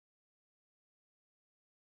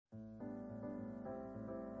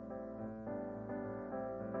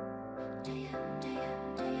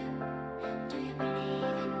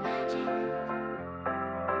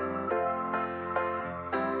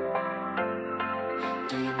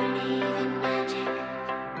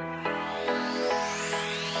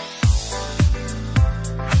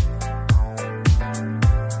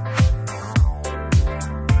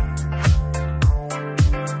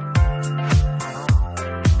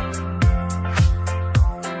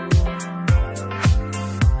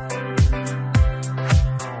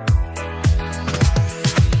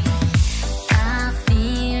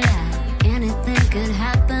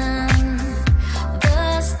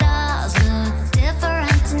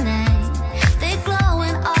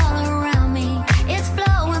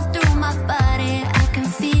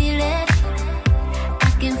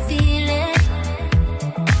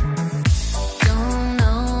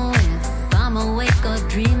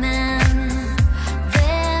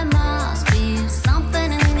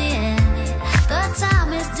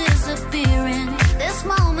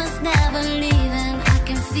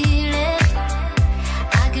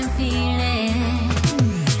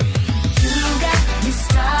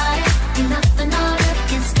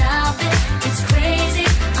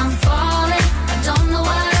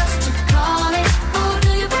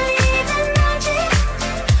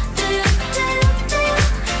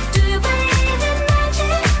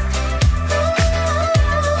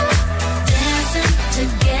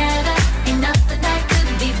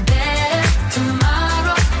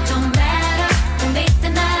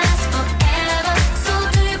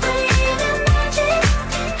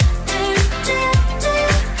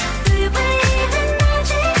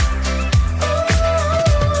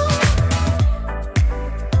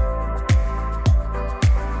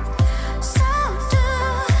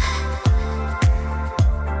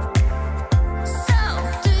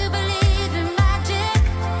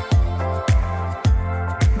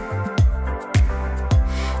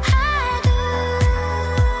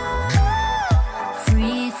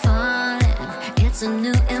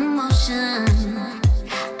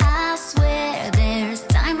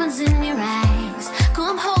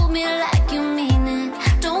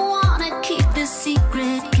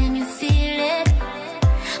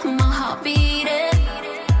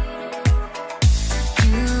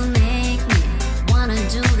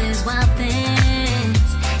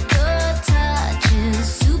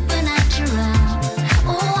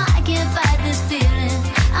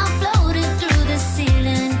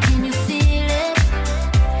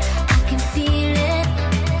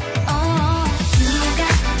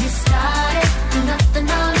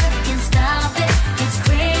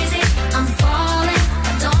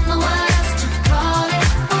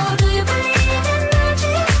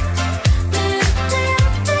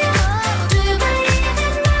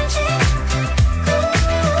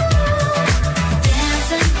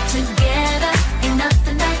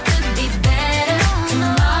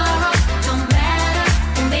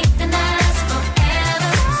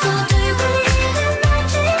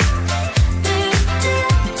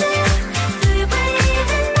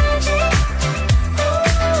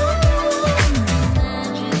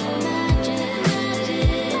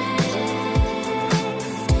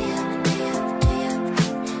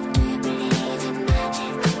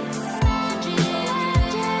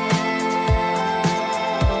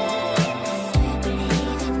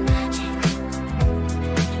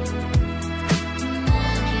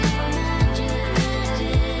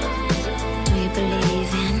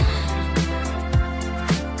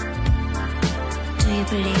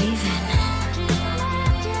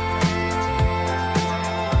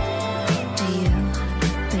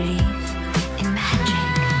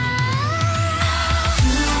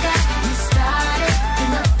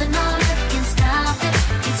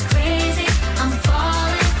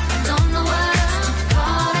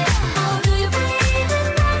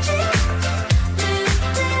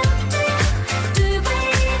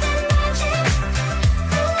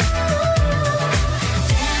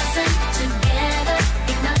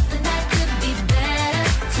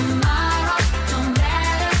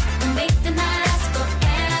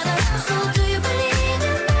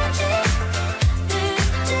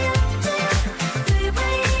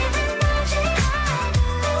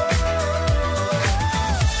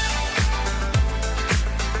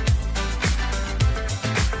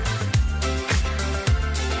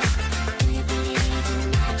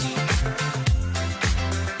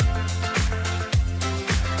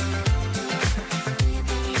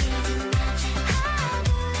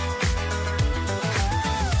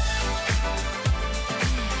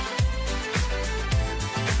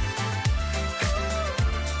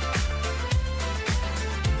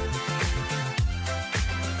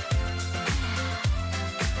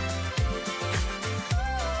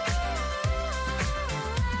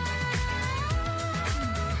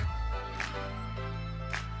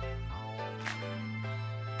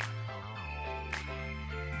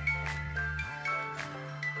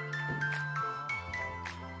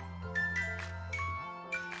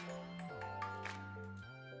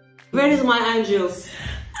Where is my angels?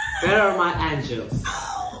 Where are my angels?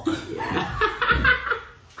 Yeah.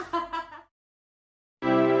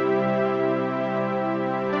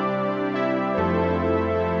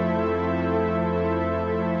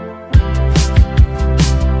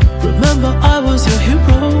 Remember, I was your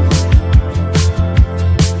hero.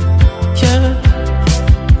 Yeah,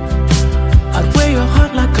 I'd wear your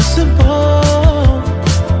heart like a symbol.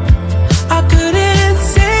 I couldn't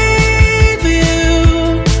save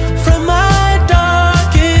you from my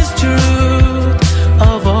darkest truth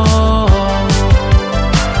of all.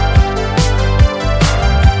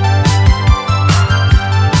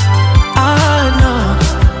 I know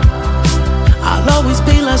I'll always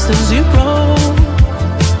be less than zero.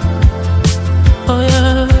 Oh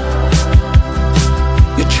yeah,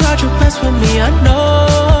 you tried your best with me, I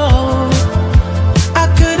know. I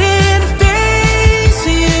couldn't face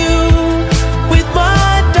you with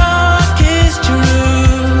my darkest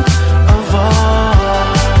truth of all.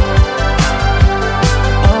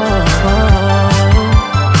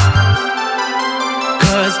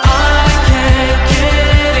 Cause I can't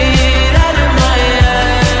get it out of my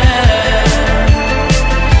head.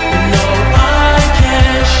 No, I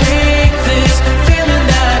can't shake this feeling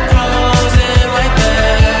that grows in right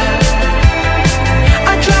there.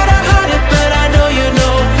 I try to hide it, but I know you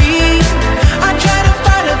know me. I try to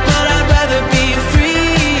fight it, but I'd rather be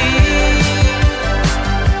free.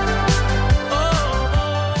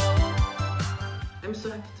 I'm so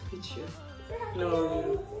happy to meet you. No.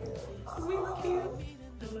 We love you.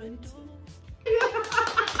 I love you too.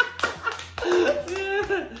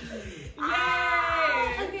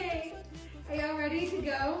 Yay! Okay, are y'all ready to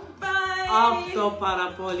go? Bye! Afto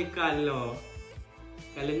para poli Carlo.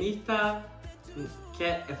 Calenista,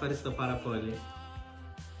 che è fare sto parapoli?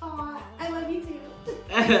 Aw, I love you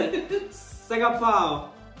too. Sagapao.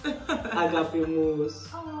 Agapimus.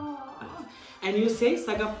 Aw. And you say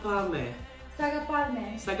sagapame.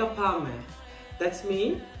 Sagapalme. Sagapame. That's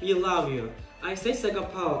mean we love you. I say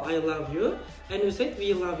sagapao, I love you. And you say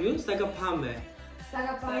we love you, sagapame.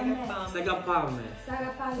 Sagapalme. Sagapame.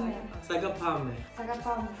 Sagapalme. Sagapame.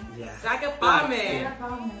 Sagapalme. Yeah. Sagapame.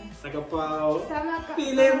 Sagapalme. Sagapao. Sama-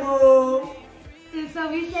 Pilemo.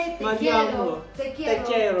 So we say te Mandiamo. quiero. Te Te quiero.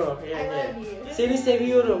 quiero. I Yeah, love yeah. you. Seni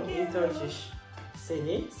seviyorum in Turkish.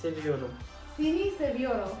 Seni seviyorum. Sini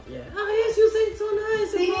sevioro. Yeah. Oh yes, you say it so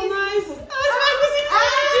nice. It's so nice.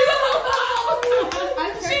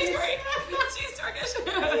 She's Greek. She's Turkish.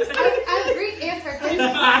 I'm Greek and Turkish.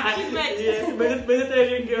 She's mixed. Yes,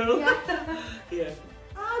 Mediterranean girl. Yeah. Yeah.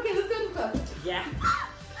 Okay, let's go to the club. Yeah.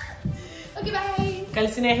 Okay, bye.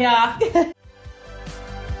 Kalsine here.